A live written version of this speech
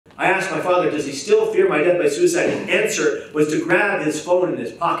I asked my father, does he still fear my death by suicide? His answer was to grab his phone in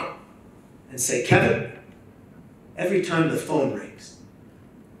his pocket and say, Kevin, every time the phone rings.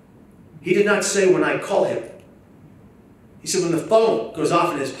 He did not say when I call him. He said when the phone goes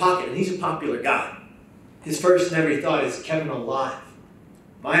off in his pocket, and he's a popular guy, his first and every thought is, Kevin alive.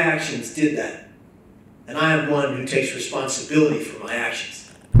 My actions did that. And I am one who takes responsibility for my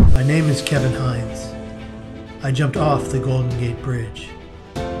actions. My name is Kevin Hines. I jumped off the Golden Gate Bridge.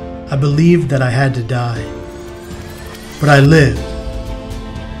 I believed that I had to die, but I lived.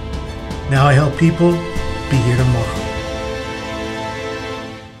 Now I help people be here tomorrow.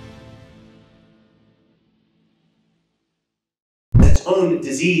 Its own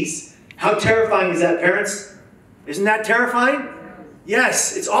disease. How terrifying is that, parents? Isn't that terrifying?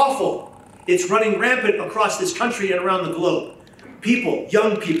 Yes, it's awful. It's running rampant across this country and around the globe. People,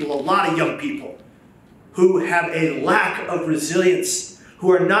 young people, a lot of young people, who have a lack of resilience,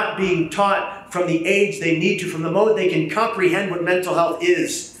 who are not being taught from the age they need to, from the moment they can comprehend what mental health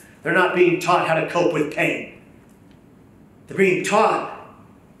is. They're not being taught how to cope with pain. They're being taught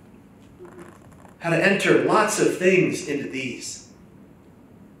how to enter lots of things into these.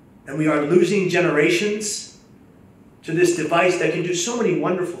 And we are losing generations to this device that can do so many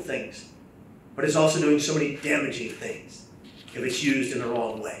wonderful things, but it's also doing so many damaging things if it's used in the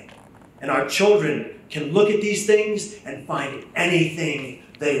wrong way. And our children can look at these things and find anything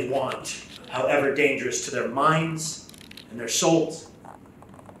they want, however dangerous to their minds and their souls.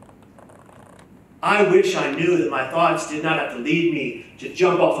 I wish I knew that my thoughts did not have to lead me to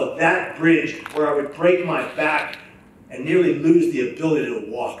jump off of that bridge where I would break my back and nearly lose the ability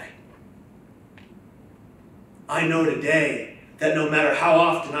to walk. I know today that no matter how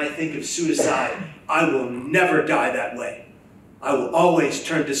often I think of suicide, I will never die that way. I will always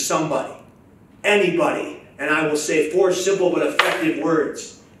turn to somebody, anybody, and I will say 4 simple but effective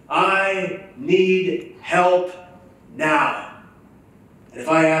words. I need help now. And if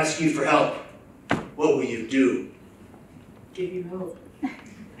I ask you for help, what will you do? Give you help.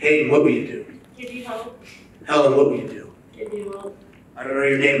 Hayden, what will you do? Give you help. Helen, what will you do? Give you help. I don't know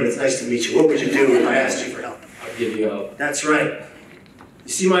your name, but it's nice to meet you. What would you do if I asked you for help? I'll give you help. That's right.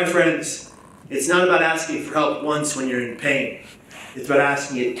 You see, my friends, it's not about asking for help once when you're in pain. It's about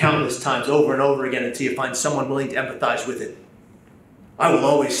asking it countless times over and over again until you find someone willing to empathize with it. I will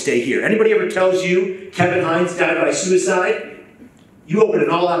always stay here. Anybody ever tells you Kevin Hines died by suicide? You open an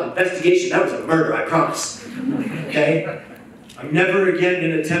all-out investigation. That was a murder, I promise. Okay? I'm never again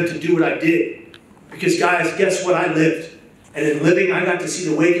going to attempt to do what I did. Because, guys, guess what? I lived. And in living, I got to see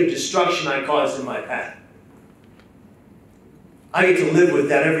the wake of destruction I caused in my path. I get to live with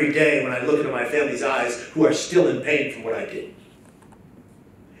that every day when I look into my family's eyes who are still in pain for what I did.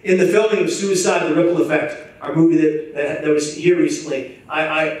 In the filming of Suicide, The Ripple Effect, our movie that was here recently,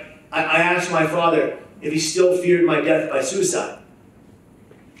 I asked my father if he still feared my death by suicide.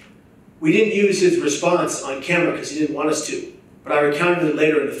 We didn't use his response on camera because he didn't want us to, but I recounted it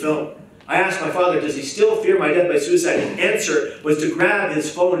later in the film. I asked my father, does he still fear my death by suicide? His answer was to grab his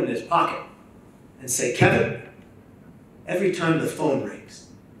phone in his pocket and say, Kevin, every time the phone rings.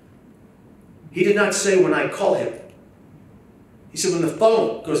 He did not say when I call him. He said when the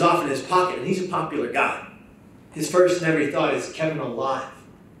phone goes off in his pocket, and he's a popular guy, his first and every thought is, Kevin alive.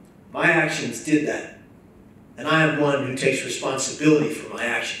 My actions did that. And I am one who takes responsibility for my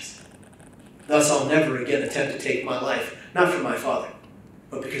actions. Thus, I'll never again attempt to take my life, not for my father,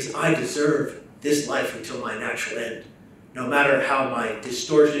 but because I deserve this life until my natural end, no matter how my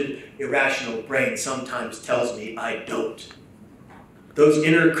distorted, irrational brain sometimes tells me I don't. Those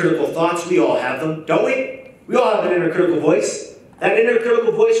inner critical thoughts, we all have them, don't we? We all have an inner critical voice. That inner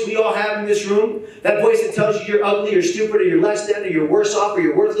critical voice we all have in this room, that voice that tells you you're ugly, or stupid, or you're less than, or you're worse off, or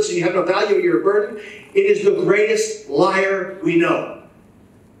you're worthless, or you have no value, or you're a burden, it is the greatest liar we know.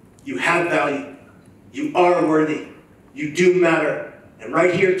 You have value. You are worthy. You do matter. And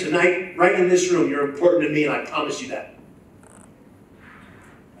right here tonight, right in this room, you're important to me, and I promise you that.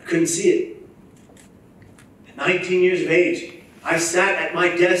 I couldn't see it. At 19 years of age, I sat at my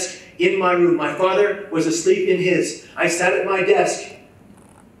desk in my room. My father was asleep in his. I sat at my desk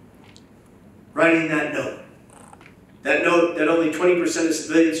writing that note. That note that only 20% of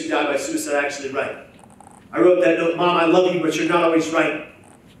civilians who die by suicide actually write. I wrote that note, Mom, I love you, but you're not always right.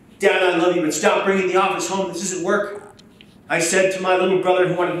 Dad, I love you, but stop bringing the office home. This isn't work. I said to my little brother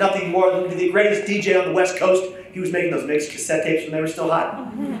who wanted nothing more than to be the greatest DJ on the West Coast. He was making those mixed cassette tapes when they were still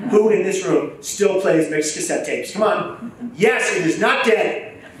hot. Who in this room still plays mixed cassette tapes? Come on. Yes, it is not dead.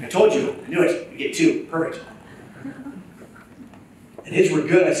 I told you. I knew it. You get 2. Perfect. And his were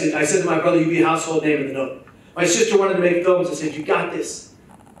good. I said to my brother, you be a household name in the note. My sister wanted to make films. I said, you got this.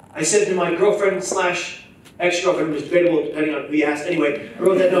 I said to my girlfriend slash ex-girlfriend, it was debatable depending on who you asked. Anyway, I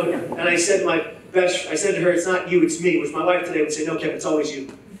wrote that note, and I said to her, it's not you, it's me, which my wife today would say, no, Kevin, it's always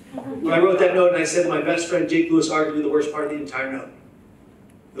you. But I wrote that note, and I said to my best friend, Jake Lewis, arguably the worst part of the entire note.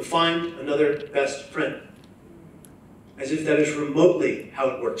 You'll find another best friend. As if that is remotely how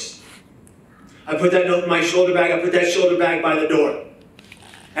it works. I put that note in my shoulder bag. I put that shoulder bag by the door.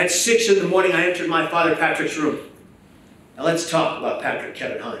 At 6 in the morning, I entered my father Patrick's room. Now let's talk about Patrick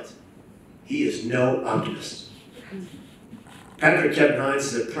Kevin Hines. He is no optimist. Patrick Kevin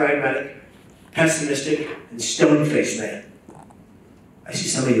Hines is a pragmatic, pessimistic, and stone-faced man. I see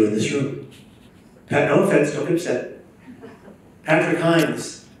some of you in this room. No offense, don't get upset. Patrick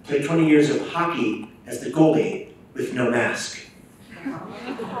Hines played 20 years of hockey as the goalie with no mask.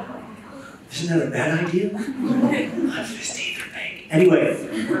 Isn't that a bad idea? Anyway,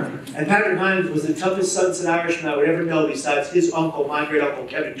 and Patrick Hines was the toughest sunset Irishman I would ever know besides his uncle, my great uncle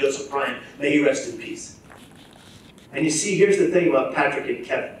Kevin Joseph Ryan. May he rest in peace. And you see, here's the thing about Patrick and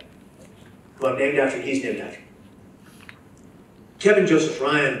Kevin, who I'm named after, he's named after. Kevin Joseph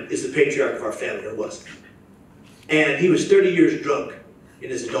Ryan is the patriarch of our family, or was. And he was 30 years drunk in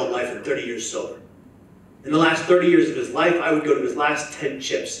his adult life and 30 years sober. In the last 30 years of his life, I would go to his last 10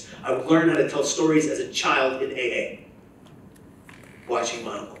 chips. I would learn how to tell stories as a child in AA, watching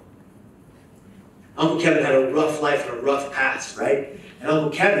my uncle. Uncle Kevin had a rough life and a rough past, right? And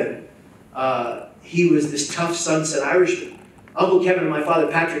Uncle Kevin, he was this tough Sunset Irishman. Uncle Kevin and my father,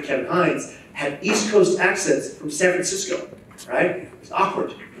 Patrick Kevin Hines, had East Coast accents from San Francisco, right? It was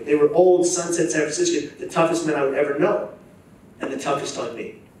awkward, but they were old Sunset San Franciscan, the toughest men I would ever know, and the toughest on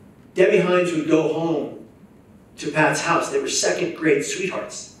me. Debbie Hines would go home to Pat's house. They were second grade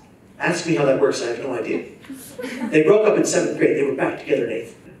sweethearts. Ask me how that works, I have no idea. They broke up in 7th grade. They were back together in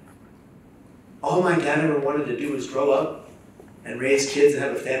 8th. All my dad ever wanted to do was grow up and raise kids and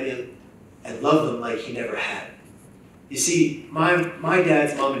have a family and love them like he never had. You see, my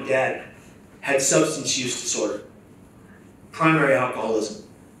dad's mom and dad had substance use disorder, primary alcoholism.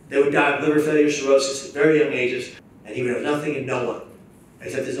 They would die of liver failure, cirrhosis at very young ages, and he would have nothing and no one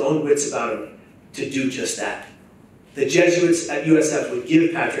except his own wits about him to do just that. The Jesuits at USF would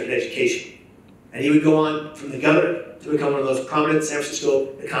give Patrick an education, and he would go on from the gutter to become one of those prominent San Francisco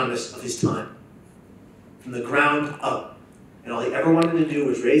economists of his time, from the ground up. And all he ever wanted to do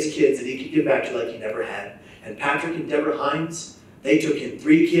was raise kids that he could give back to like he never had. And Patrick and Deborah Hines, they took in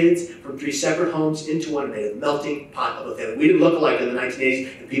 3 kids from 3 separate homes into one and made a melting pot of a family. We didn't look alike in the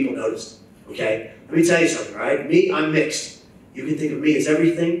 1980s, and people noticed, okay? Let me tell you something, all right? Me, I'm mixed. You can think of me as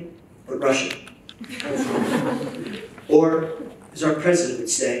everything but Russian. Or, as our president would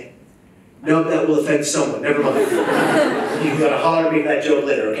say, no, that will offend someone, never mind. You gotta holler at me that joke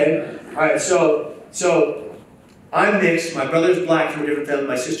later, okay? All right, so I'm mixed, my brother's black from a different family,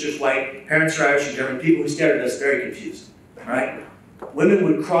 my sister's white, parents are Irish and German, people who stared at us very confused, all right? Women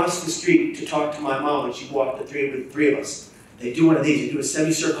would cross the street to talk to my mom when she walked with the three of us. They'd do one of these, they'd do a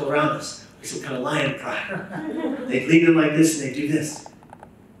semicircle around us, like some kind of lion pride. They'd lean in like this and they'd do this.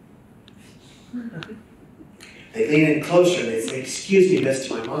 They'd lean in closer and they'd say, excuse me, miss,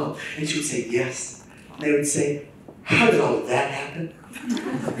 to my mom. And she would say, yes. And they would say, how did all of that happen?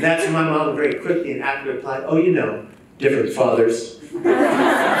 And that's when my mom would very quickly and aptly replied, oh, you know, different fathers.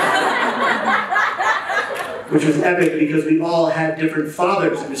 Which was epic because we all had different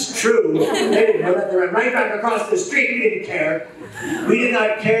fathers. It was true. They didn't know that. They ran right back across the street. We didn't care. We did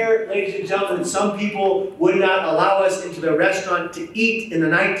not care, ladies and gentlemen. Some people would not allow us into their restaurant to eat in the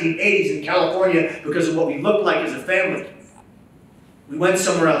 1980s in California because of what we looked like as a family. We went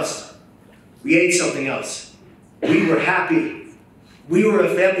somewhere else. We ate something else. We were happy. We were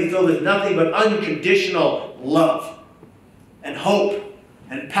a family filled with nothing but unconditional love and hope.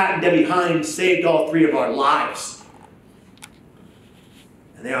 And Pat and Debbie Hines saved all 3 of our lives.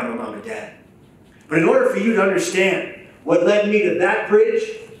 And they are my mom and dad. But in order for you to understand what led me to that bridge,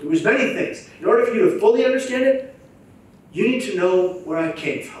 it was many things. In order for you to fully understand it, you need to know where I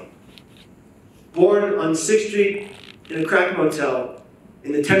came from. Born on 6th Street in a crack motel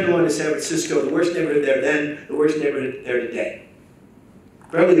in the Tenderloin of San Francisco, the worst neighborhood there then, the worst neighborhood there today.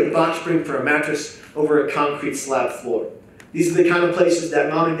 Barely a box spring for a mattress over a concrete slab floor. These are the kind of places that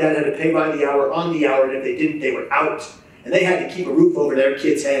mom and dad had to pay by the hour, on the hour, and if they didn't, they were out. And they had to keep a roof over their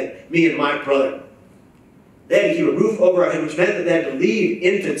kid's head, me and my brother. They had to keep a roof over our head, which meant that they had to leave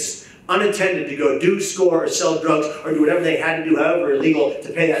infants unattended to go do, score, or sell drugs, or do whatever they had to do, however illegal,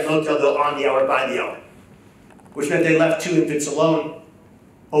 to pay that motel bill on the hour, by the hour. Which meant they left 2 infants alone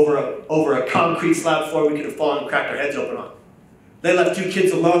over a concrete slab floor we could have fallen and cracked our heads open on. They left 2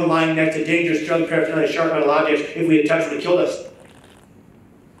 kids alone lying next to dangerous drug paraphernalia, sharp metal objects. If we had touched, would have killed us.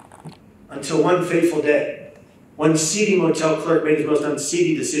 until one fateful day, one seedy motel clerk made his most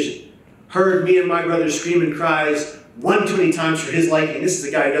unseedy decision, heard me and my brother scream and cries one too many times for his liking. This is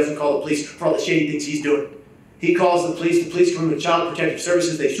a guy who doesn't call the police for all the shady things he's doing. He calls the police come in with Child Protective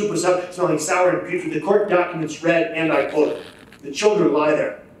Services, they soup us up, smelling sour and putrid. The court documents read, and I quote, "The children lie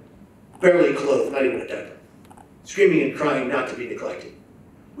there, barely clothed, not even a diaper, screaming and crying not to be neglected.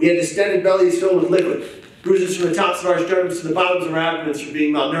 We had distended bellies filled with liquid, bruises from the tops of our sternums to the bottoms of our abdomens from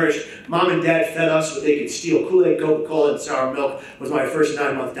being malnourished. Mom and Dad fed us what they could steal. Kool-Aid, Coca-Cola, and sour milk was my first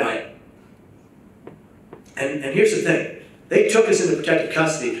 9-month diet." And here's the thing. They took us into protective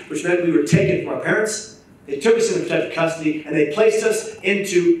custody, which meant we were taken from our parents. They took us into protective custody, and they placed us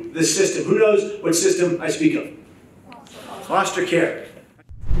into the system. Who knows what system I speak of? Foster care.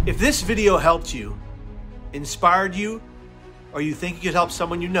 If this video helped you, inspired you, or you think it could help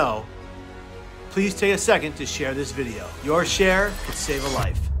someone you know, please take a second to share this video. Your share could save a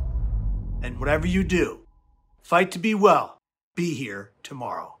life. And whatever you do, fight to be well. Be here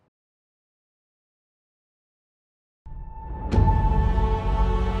tomorrow.